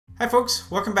Hi folks,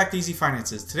 welcome back to Easy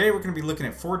Finances. Today we're going to be looking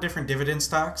at 4 different dividend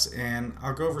stocks, and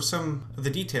I'll go over some of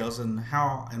the details and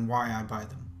how and why I buy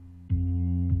them.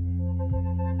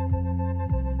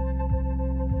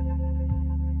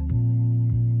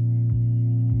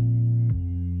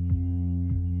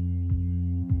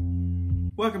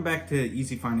 Welcome back to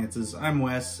Easy Finances. I'm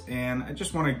Wes, and I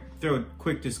just want to throw a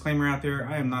quick disclaimer out there.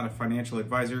 I am not a financial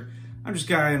advisor. I'm just a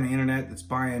guy on the internet that's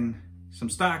buying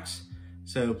some stocks.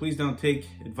 So please don't take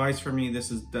advice from me. This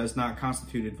does not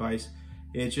constitute advice.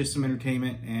 It's just some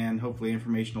entertainment and hopefully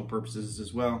informational purposes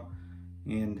as well.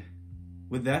 And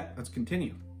with that, let's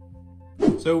continue.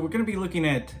 So we're going to be looking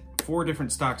at 4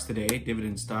 different stocks today,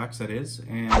 dividend stocks that is,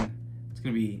 and it's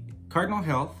going to be Cardinal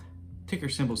Health, ticker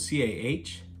symbol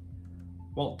CAH,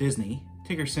 Walt Disney,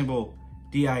 ticker symbol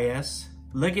DIS,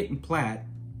 Leggett & Platt,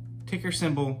 ticker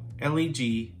symbol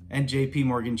LEG, and JP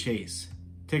Morgan Chase,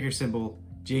 ticker symbol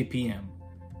JPM.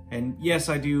 And yes,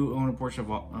 I do own a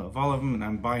portion of all of them, and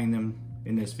I'm buying them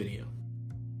in this video.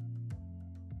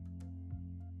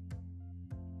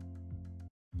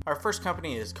 Our first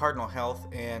company is Cardinal Health,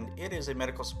 and it is a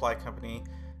medical supply company.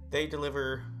 They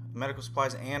deliver medical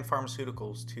supplies and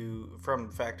pharmaceuticals from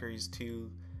factories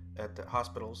to at the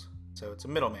hospitals, so it's a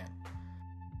middleman.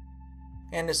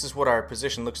 And this is what our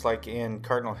position looks like in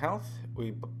Cardinal Health.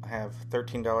 We have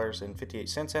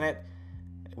 $13.58 in it.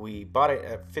 We bought it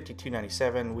at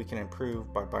 $52.97. We can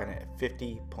improve by buying it at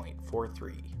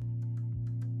 $50.43.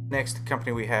 Next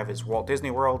company we have is Walt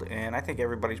Disney World, and I think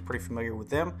everybody's pretty familiar with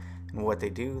them and what they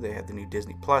do. They have the new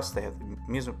Disney Plus, they have the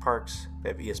amusement parks, they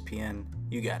have ESPN,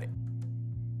 you got it.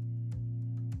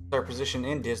 Our position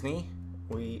in Disney,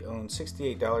 we own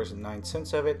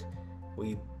 $68.09 of it.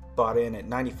 We bought in at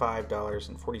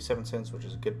 $95.47, which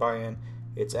is a good buy-in.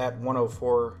 It's at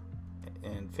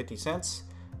 $104.50.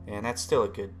 and that's still a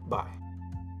good buy.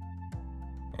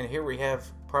 And here we have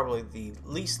probably the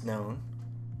least known,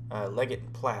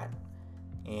 Leggett & Platt,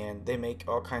 and they make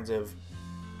all kinds of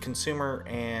consumer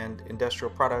and industrial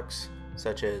products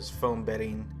such as foam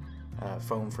bedding,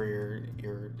 foam for your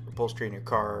upholstery in your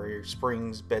car, your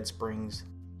springs, bed springs.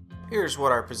 Here's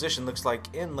what our position looks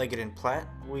like in Leggett & Platt.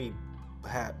 We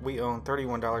own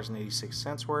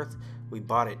 $31.86 worth. We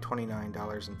bought it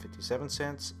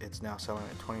 $29.57. It's now selling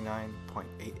at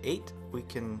 $29.88. We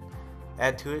can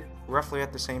add to it roughly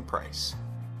at the same price.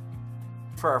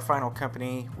 For our final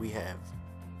company, we have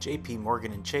JP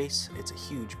Morgan Chase. It's a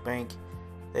huge bank.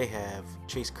 They have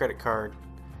Chase credit card,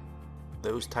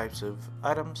 those types of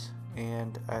items,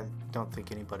 and I don't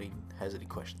think anybody has any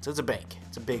questions. It's a bank.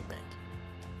 It's a big bank.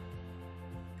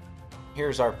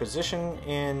 Here's our position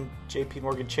in JP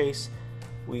Morgan Chase.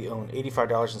 We own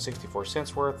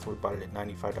 $85.64 worth. We bought it at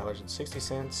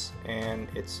 $95.60, and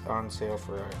it's on sale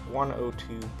for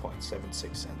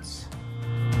 $102.76 cents.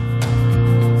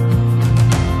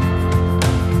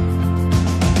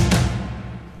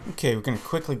 Okay, we're going to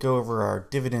quickly go over our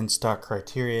dividend stock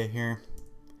criteria here.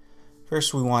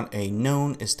 First, we want a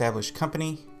known established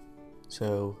company.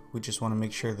 So we just want to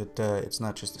make sure that it's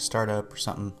not just a startup or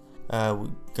something.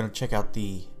 We're going to check out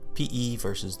the PE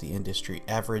versus the industry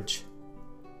average.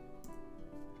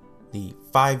 The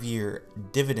 5-year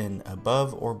dividend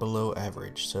above or below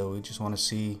average. So we just want to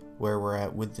see where we're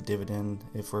at with the dividend,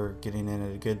 if we're getting in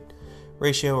at a good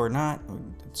ratio or not.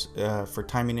 It's for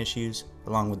timing issues,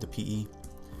 along with the PE.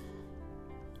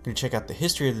 We're going to check out the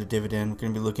history of the dividend. We're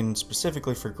going to be looking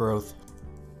specifically for growth.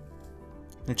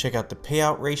 We're going to check out the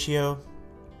payout ratio.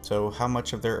 So how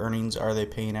much of their earnings are they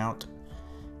paying out?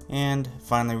 And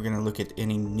finally, we're going to look at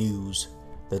any news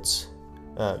that's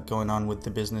going on with the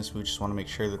business. We just want to make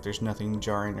sure that there's nothing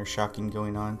jarring or shocking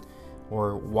going on,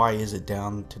 or why is it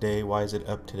down today, why is it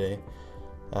up today,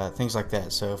 things like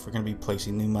that. So if we're going to be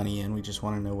placing new money in, we just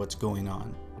want to know what's going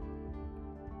on.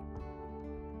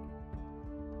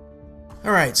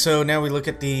 Alright, so now we look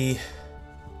at the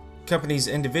companies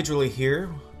individually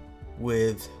here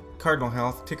with Cardinal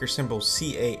Health, ticker symbol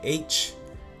CAH.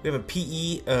 We have a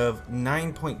PE of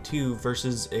 9.2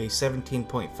 versus a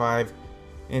 17.5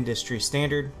 industry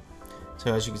standard.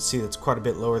 So as you can see, that's quite a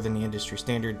bit lower than the industry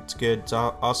standard. It's good. It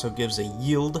also gives a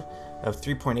yield of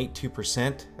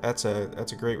 3.82%. That's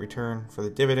a great return for the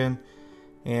dividend,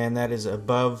 and that is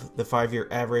above the 5-year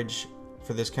average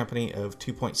for this company of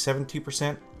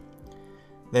 2.72%.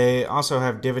 They also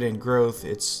have dividend growth.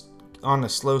 It's on the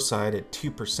slow side at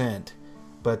 2%,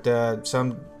 but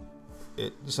some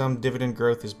dividend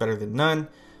growth is better than none.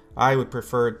 I would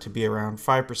prefer it to be around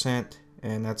 5%.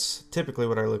 And that's typically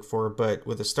what I look for, but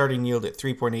with a starting yield at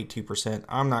 3.82%,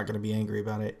 I'm not going to be angry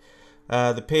about it.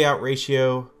 The payout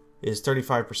ratio is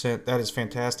 35%. That is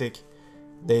fantastic.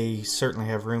 they certainly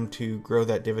have room to grow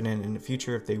that dividend in the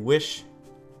future if they wish.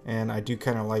 And I do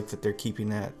kind of like that they're keeping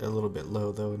that a little bit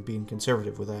low, though, and being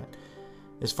conservative with that.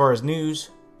 As far as news,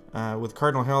 with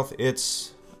Cardinal Health,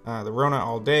 it's the Rona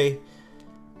all day.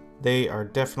 They are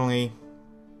definitely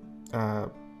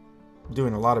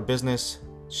doing a lot of business,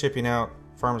 shipping out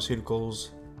pharmaceuticals,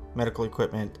 medical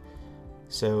equipment.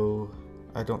 So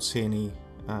I don't see any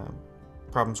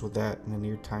problems with that in the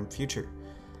near time future.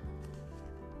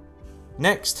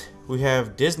 Next, we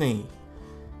have Disney.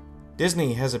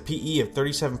 Disney has a PE of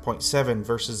 37.7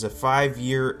 versus a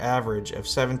 5-year average of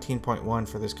 17.1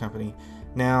 for this company.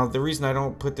 Now, the reason I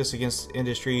don't put this against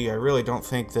industry, I really don't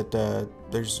think that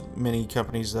there's many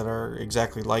companies that are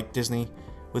exactly like Disney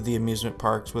with the amusement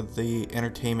parks, with the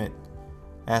entertainment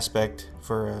aspect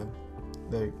for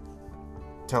the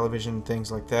television,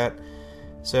 things like that.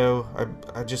 So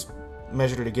I just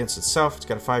measured it against itself. It's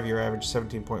got a 5-year average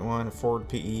 17.1, a forward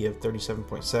PE of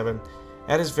 37.7.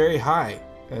 That is very high,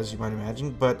 as you might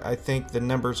imagine, but I think the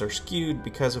numbers are skewed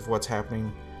because of what's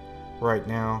happening right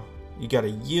now. You got a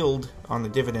yield on the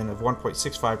dividend of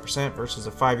 1.65% versus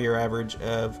a 5-year average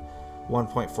of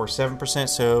 1.47%,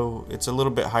 so it's a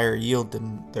little bit higher yield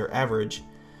than their average,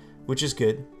 which is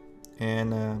good.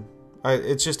 And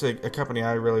it's just a company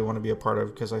I really want to be a part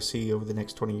of, because I see over the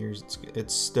next 20 years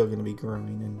it's still going to be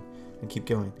growing and keep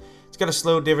going. It's got a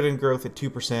slow dividend growth at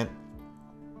 2%,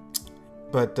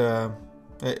 but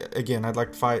again, I'd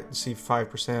like to see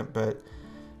 5%, but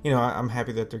I'm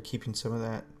happy that they're keeping some of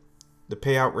that. The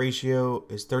payout ratio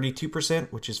is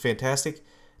 32%, which is fantastic.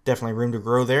 Definitely room to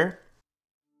grow there.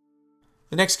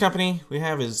 The next company we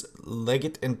have is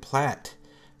Leggett & Platt.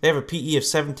 They have a PE of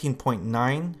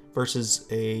 17.9 versus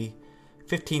a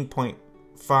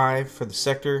 15.5 for the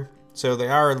sector. So they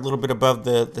are a little bit above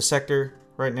the sector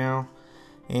right now,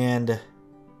 and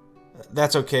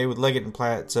that's okay with Leggett &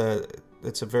 Platt.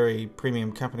 It's a very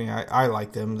premium company. I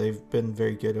like them. They've been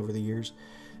very good over the years,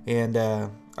 and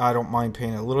I don't mind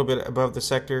paying a little bit above the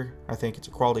sector. I think it's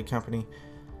a quality company.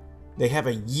 They have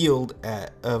a yield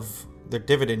of their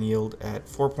dividend yield at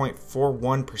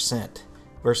 4.41%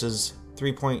 versus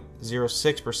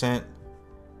 3.06%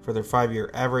 for their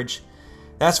 5-year average.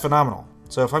 That's phenomenal.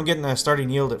 So if I'm getting a starting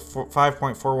yield at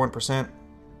 5.41%,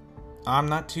 I'm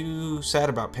not too sad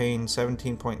about paying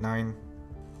 17.9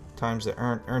 times the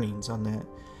earnings on that.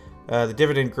 The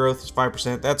dividend growth is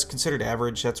 5%. That's considered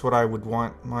average. That's what I would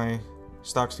want my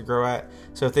stocks to grow at.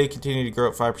 So if they continue to grow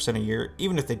at 5% a year,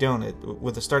 even if they don't,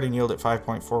 with a starting yield at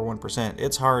 5.41%,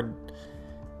 it's hard.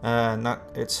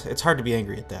 It's hard to be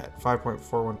angry at that.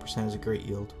 5.41% is a great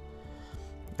yield.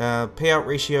 Payout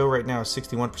ratio right now is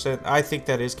 61%. I think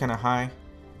that is kind of high.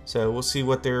 So we'll see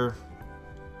what their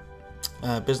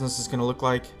business is going to look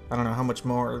like. I don't know how much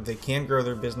more they can grow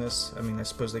their business. I mean, I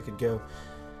suppose they could go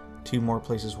to more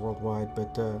places worldwide,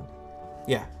 but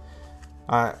yeah,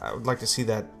 I would like to see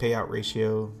that payout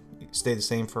ratio stay the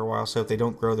same for a while. So if they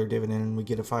don't grow their dividend and we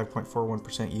get a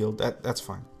 5.41% yield, that's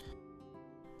fine.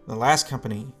 The last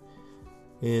company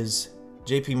is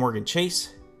JP Morgan Chase.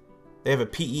 They have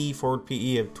a forward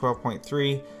PE of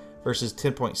 12.3 versus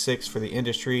 10.6 for the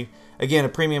industry. Again, a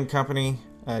premium company.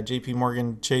 JP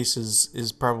Morgan Chase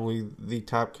is probably the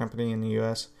top company in the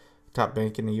U.S., top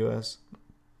bank in the U.S.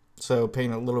 So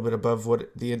paying a little bit above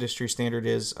what the industry standard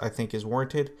is, I think, is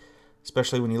warranted,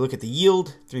 especially when you look at the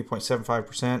yield,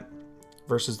 3.75%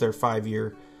 versus their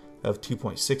 5-year of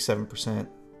 2.67%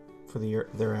 for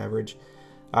their average.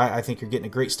 I think you're getting a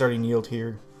great starting yield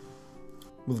here.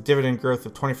 With dividend growth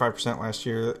of 25% last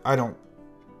year, I don't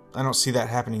see that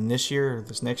happening this year or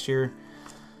this next year.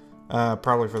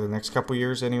 Probably for the next couple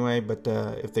years anyway, but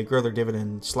if they grow their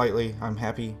dividend slightly, I'm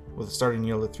happy. With a starting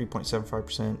yield at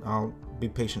 3.75%, I'll be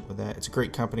patient with that. It's a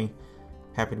great company.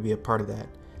 Happy to be a part of that.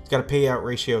 It's got a payout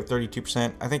ratio of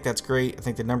 32%. I think that's great. I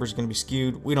think the numbers are going to be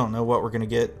skewed. We don't know what we're going to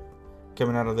get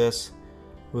coming out of this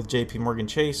with JP Morgan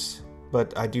Chase,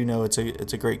 but I do know it's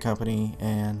a great company,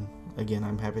 and again,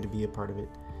 I'm happy to be a part of it.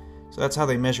 So that's how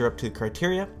they measure up to the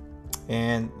criteria,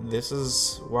 and this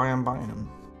is why I'm buying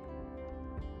them.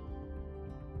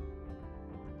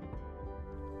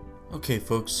 Okay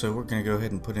folks, so we're going to go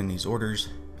ahead and put in these orders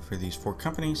for these 4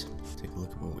 companies. Take a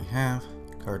look at what we have.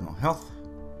 Cardinal Health.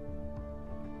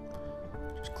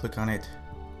 Just click on it.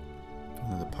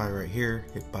 Go to the pie right here,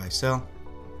 hit buy sell.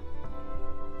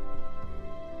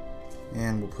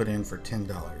 And we'll put in for $10.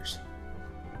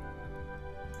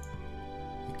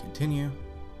 Hit continue,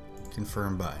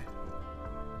 confirm buy.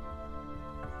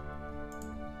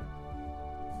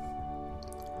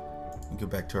 We go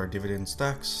back to our dividend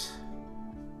stocks.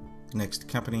 The next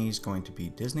company is going to be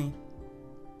Disney.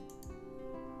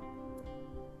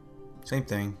 Same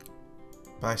thing.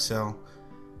 buy, sell,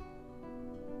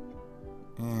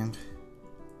 and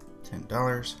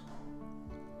 $10.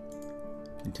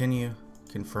 Continue,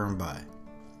 confirm, buy.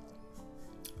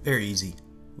 Very easy.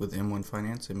 With M1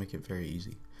 Finance, they make it very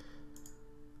easy.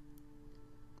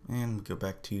 And go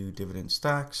back to Dividend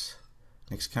stocks.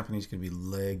 Next company is going to be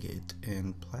Leggett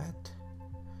and Platt.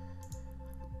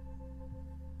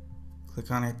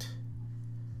 Click on it.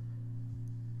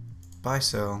 Buy,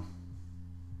 sell.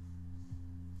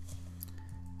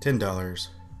 $10.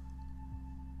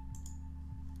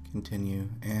 Continue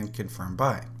and confirm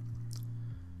buy.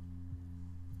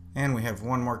 And we have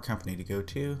one more company to go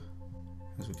to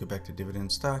as we go back to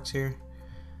Dividend stocks here.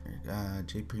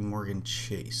 JP Morgan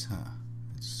Chase,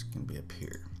 it's gonna be up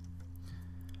here.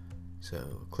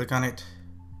 So click on it,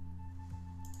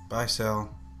 buy,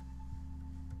 sell,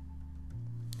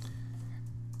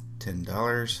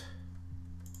 $10,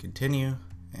 continue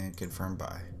and confirm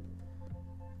buy.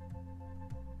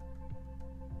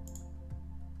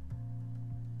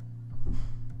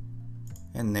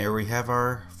 And there we have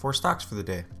our 4 stocks for the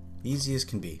day. Easy as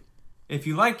can be. If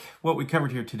you like what we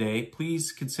covered here today,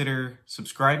 please consider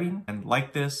subscribing and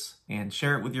like this and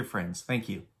share it with your friends. Thank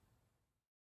you.